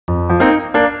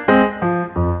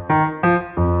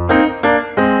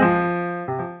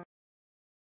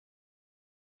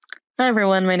Hi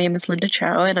everyone, my name is Lynda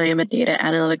Chao and I am a data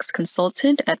analytics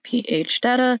consultant at PH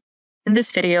Data. In this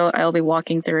video, I'll be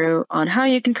walking through on how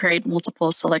you can create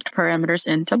multiple select parameters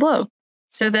in Tableau.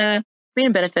 So the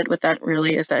main benefit with that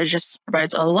really is that it just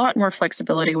provides a lot more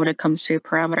flexibility when it comes to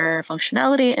parameter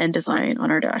functionality and design on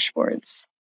our dashboards.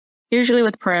 Usually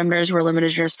with parameters, we're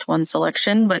limited to just one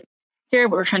selection, but here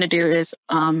what we're trying to do is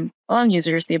allowing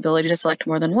users the ability to select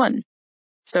more than one.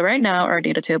 So right now, our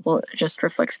data table just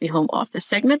reflects the home office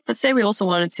segment, but say we also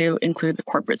wanted to include the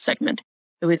corporate segment.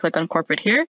 If we click on corporate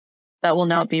here, that will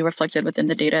now be reflected within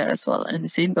the data as well. And the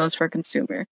same goes for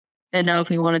consumer. And now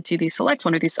if we wanted to deselect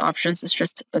one of these options, it's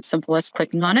just as simple as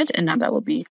clicking on it, and now that will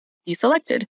be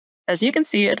deselected. As you can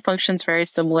see, it functions very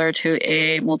similar to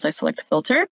a multi-select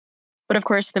filter. But of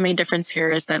course, the main difference here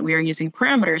is that we are using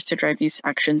parameters to drive these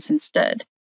actions instead.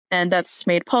 And that's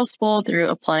made possible through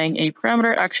applying a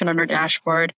parameter action on our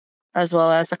dashboard, as well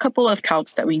as a couple of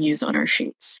calcs that we use on our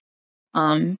sheets.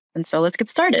 And so let's get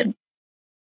started.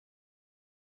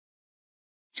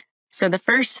 So the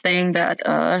first thing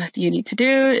that you need to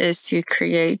do is to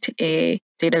create a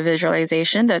data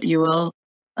visualization that you will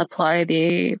apply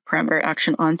the parameter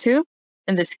action onto.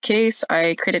 In this case,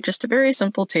 I created just a very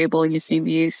simple table using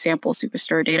the sample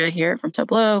superstore data here from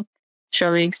Tableau,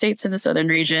 showing states in the southern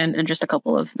region and just a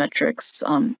couple of metrics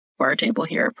for our table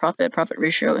here, profit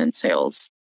ratio, and sales.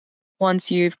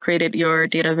 Once you've created your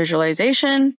data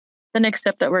visualization, the next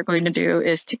step that we're going to do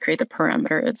is to create the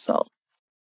parameter itself.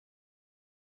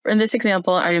 In this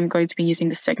example, I am going to be using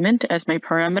the segment as my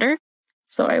parameter.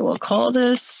 So I will call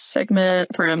this segment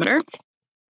parameter.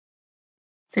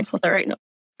 Did I spell that right? No,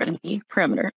 the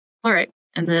parameter. All right,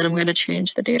 and then I'm going to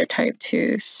change the data type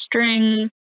to string.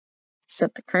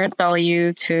 Set the current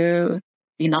value to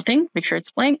be nothing, make sure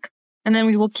it's blank, and then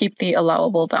we will keep the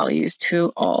allowable values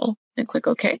to all and click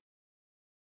OK.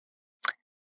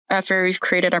 After we've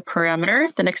created our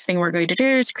parameter, the next thing we're going to do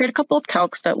is create a couple of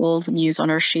calcs that we'll use on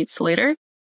our sheets later.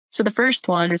 So the first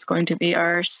one is going to be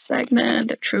our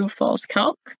segment true false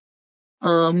calc,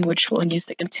 which will use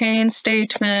the contain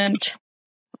statement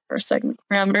for segment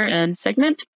parameter and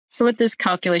segment. So what this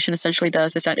calculation essentially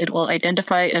does is that it will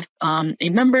identify if a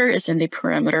member is in the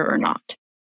parameter or not.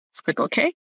 Let's click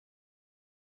OK.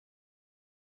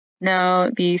 Now,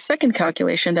 the second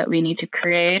calculation that we need to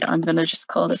create, I'm going to just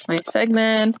call this my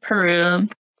segment param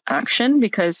action,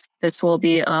 because this will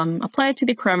be applied to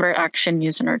the parameter action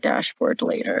used in our dashboard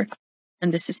later.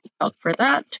 And this is the calc for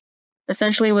that.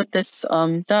 Essentially, what this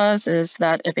does is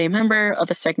that if a member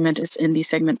of a segment is in the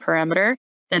segment parameter,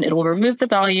 then it will remove the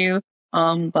value.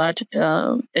 But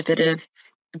if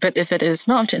it is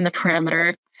not in the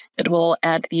parameter, it will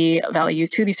add the value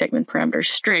to the segment parameter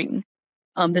string.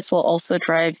 This will also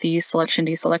drive the selection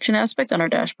deselection aspect on our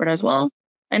dashboard as well.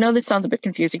 I know this sounds a bit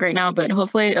confusing right now, but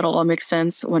hopefully it'll all make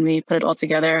sense when we put it all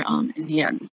together in the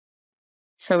end.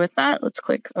 So with that, let's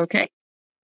click OK.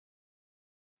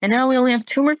 And now we only have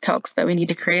two more calcs that we need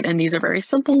to create, and these are very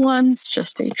simple ones,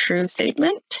 just a true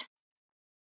statement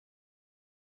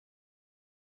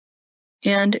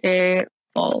and a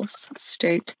false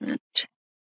statement.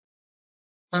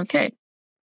 Okay.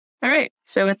 All right.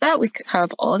 So with that, we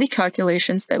have all the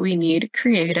calculations that we need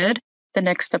created. The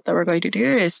next step that we're going to do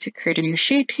is to create a new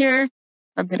sheet here.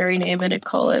 I'm going to rename it and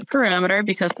call it parameter,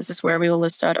 because this is where we will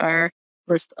list out our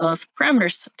list of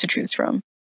parameters to choose from.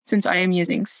 Since I am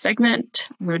using segment,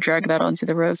 I'm going to drag that onto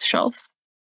the rows shelf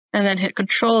and then hit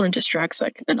Control and just drag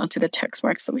segment onto the text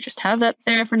mark. So we just have that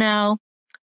there for now.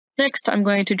 Next, I'm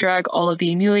going to drag all of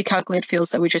the newly calculated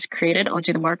fields that we just created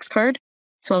onto the marks card.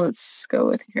 So let's go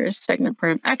with here's segment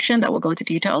param action that will go into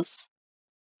details.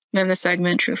 Then the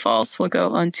segment true false will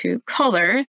go onto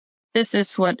color. This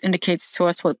is what indicates to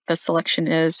us what the selection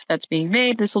is that's being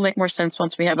made. This will make more sense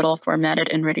once we have it all formatted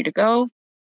and ready to go.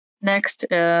 Next,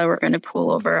 we're going to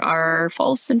pull over our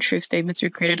false and true statements we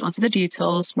created onto the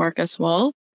details mark as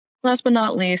well. Last but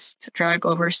not least, drag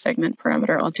over segment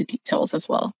parameter onto details as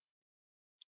well.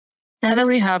 Now that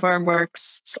we have our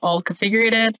marks all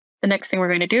configured, the next thing we're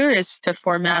going to do is to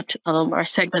format our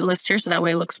segment list here, so that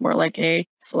way it looks more like a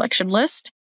selection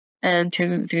list. And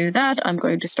to do that, I'm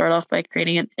going to start off by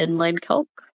creating an inline calc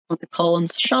with the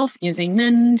columns shelf using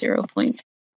min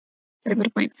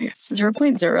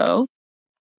 0.0.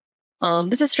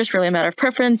 This is just really a matter of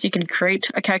preference. You can create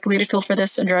a calculated field for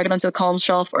this and drag it onto the column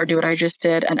shelf, or do what I just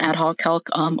did, an ad hoc calc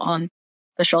on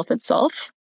the shelf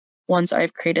itself. Once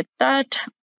I've created that,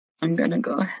 I'm going to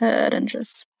go ahead and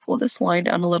just pull this line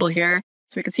down a little here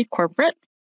so we can see corporate.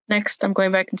 Next, I'm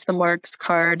going back into the marks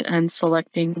card and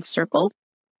selecting circle.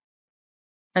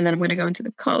 And then I'm going to go into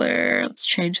the color. Let's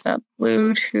change that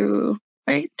blue to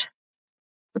white.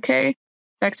 Okay.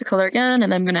 Back to color again,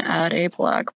 and I'm going to add a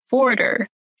black border.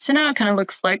 So now it kind of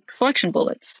looks like selection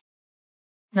bullets.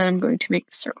 Then I'm going to make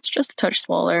the circles just a touch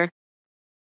smaller.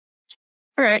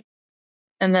 All right.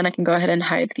 And then I can go ahead and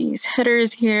hide these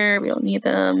headers here. We don't need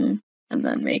them. And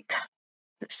then make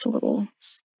this a little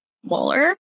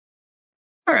smaller.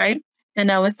 All right. And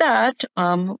now with that,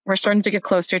 we're starting to get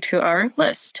closer to our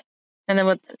list. And then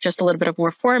with just a little bit of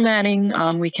more formatting,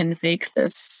 we can make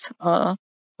this look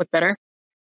better.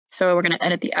 So we're going to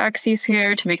edit the axes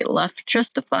here to make it left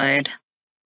justified.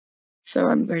 So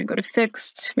I'm going to go to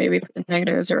fixed, maybe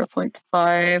negative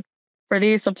 0.5. For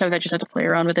these, sometimes I just have to play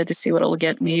around with it to see what it'll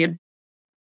get me.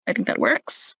 I think that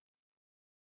works.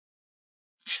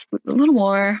 Just a little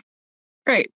more.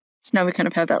 Great. So now we kind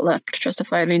of have that left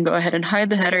justified. We can go ahead and hide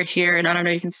the header here. And I don't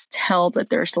know if you can tell, but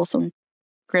there are still some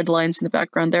grid lines in the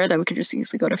background there that we could just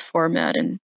easily go to format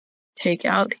and take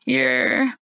out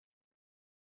here.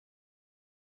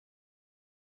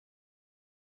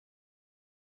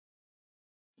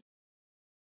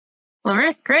 All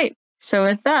right, great. So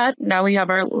with that, now we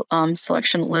have our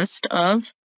selection list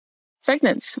of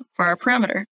segments for our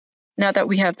parameter. Now that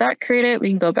we have that created, we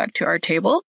can go back to our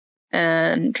table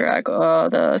and drag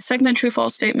the segment true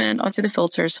false statement onto the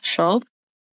filters shelf.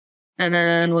 And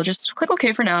then we'll just click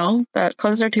OK for now. That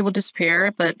causes our table to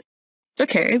disappear, but it's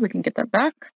okay. We can get that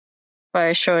back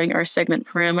by showing our segment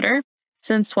parameter.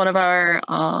 Since one of our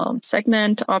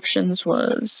segment options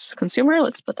was consumer,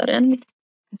 let's put that in.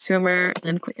 Consumer, and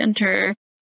then click enter.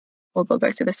 We'll go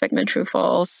back to the segment true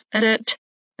false, edit,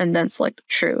 and then select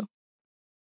true.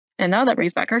 And now that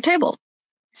brings back our table.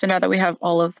 So now that we have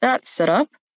all of that set up,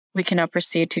 we can now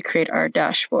proceed to create our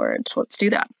dashboard. So let's do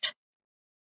that.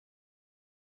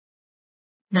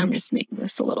 Now I'm just making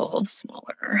this a little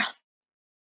smaller.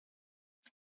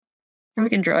 And we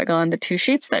can drag on the two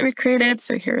sheets that we created.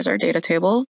 So here's our data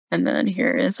table, and then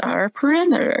here is our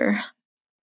parameter.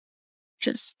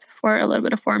 Just for a little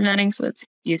bit of formatting so it's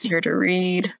easier to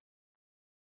read.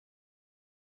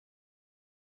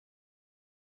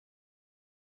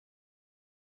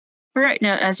 All right,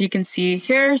 now as you can see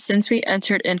here, since we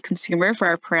entered in consumer for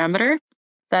our parameter,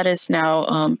 that is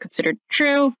now considered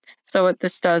true. So what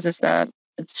this does is that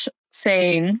it's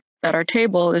saying that our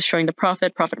table is showing the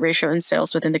profit ratio, and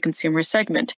sales within the consumer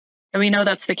segment. And we know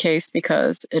that's the case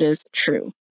because it is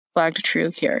true, flagged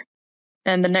true here.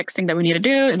 And the next thing that we need to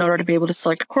do in order to be able to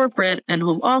select corporate and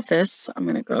home office, I'm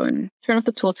going to go and turn off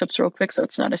the tooltips real quick so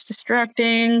it's not as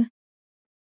distracting.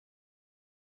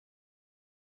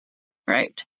 All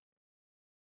right.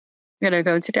 I'm going to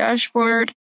go to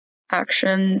dashboard,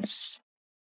 actions,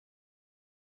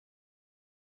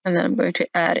 and then I'm going to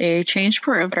add a change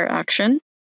parameter action.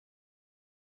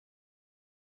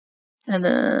 And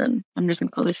then I'm just going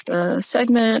to call this the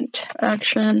segment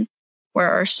action, where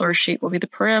our source sheet will be the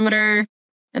parameter,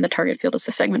 and the target field is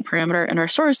the segment parameter, and our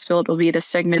source field will be the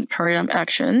segment param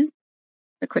action.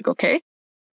 I click OK.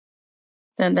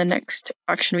 Then the next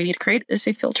action we need to create is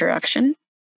a filter action.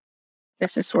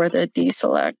 This is where the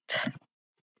deselect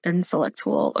and select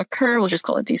will occur. We'll just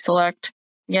call it deselect.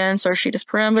 Again, source sheet is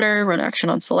parameter, run action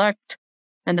on select,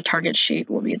 and the target sheet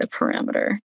will be the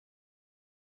parameter.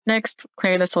 Next,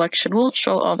 clear the selection will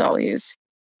show all values.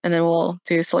 And then we'll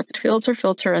do selected fields or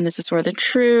filter, and this is where the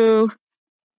true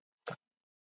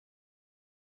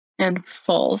and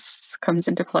false comes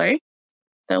into play.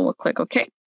 Then we'll click OK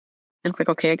and click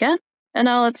OK again. And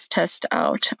now let's test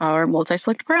out our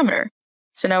multi-select parameter.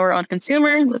 So now we're on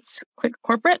consumer. Let's click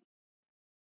corporate.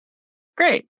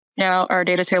 Great. Now our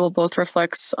data table both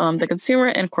reflects the consumer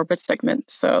and corporate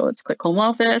segment. So let's click home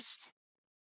office.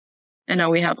 And now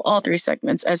we have all three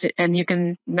segments and you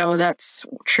can know that's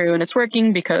true and it's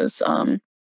working because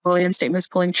Boolean statement is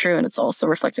pulling true, and it's also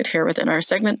reflected here within our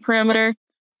segment parameter.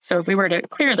 So if we were to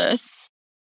clear this,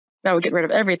 that would get rid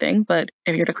of everything. But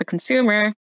if you were to click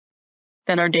consumer,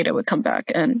 then our data would come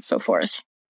back and so forth.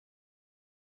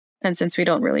 And since we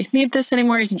don't really need this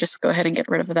anymore, you can just go ahead and get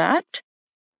rid of that.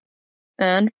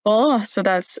 And voila, so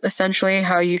that's essentially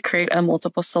how you create a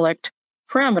multiple select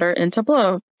parameter in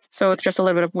Tableau. So with just a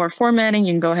little bit of more formatting,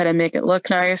 you can go ahead and make it look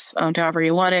nice to however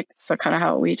you want it. So kind of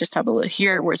how we just have it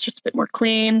here, where it's just a bit more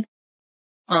clean.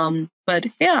 But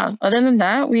yeah, other than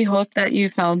that, we hope that you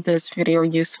found this video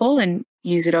useful and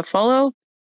easy to follow.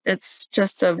 It's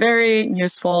just a very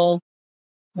useful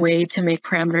way to make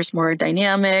parameters more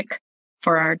dynamic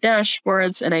for our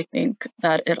dashboards. And I think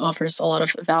that it offers a lot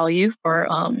of value for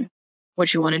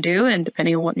what you want to do and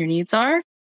depending on what your needs are.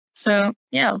 So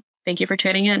yeah, thank you for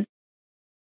tuning in.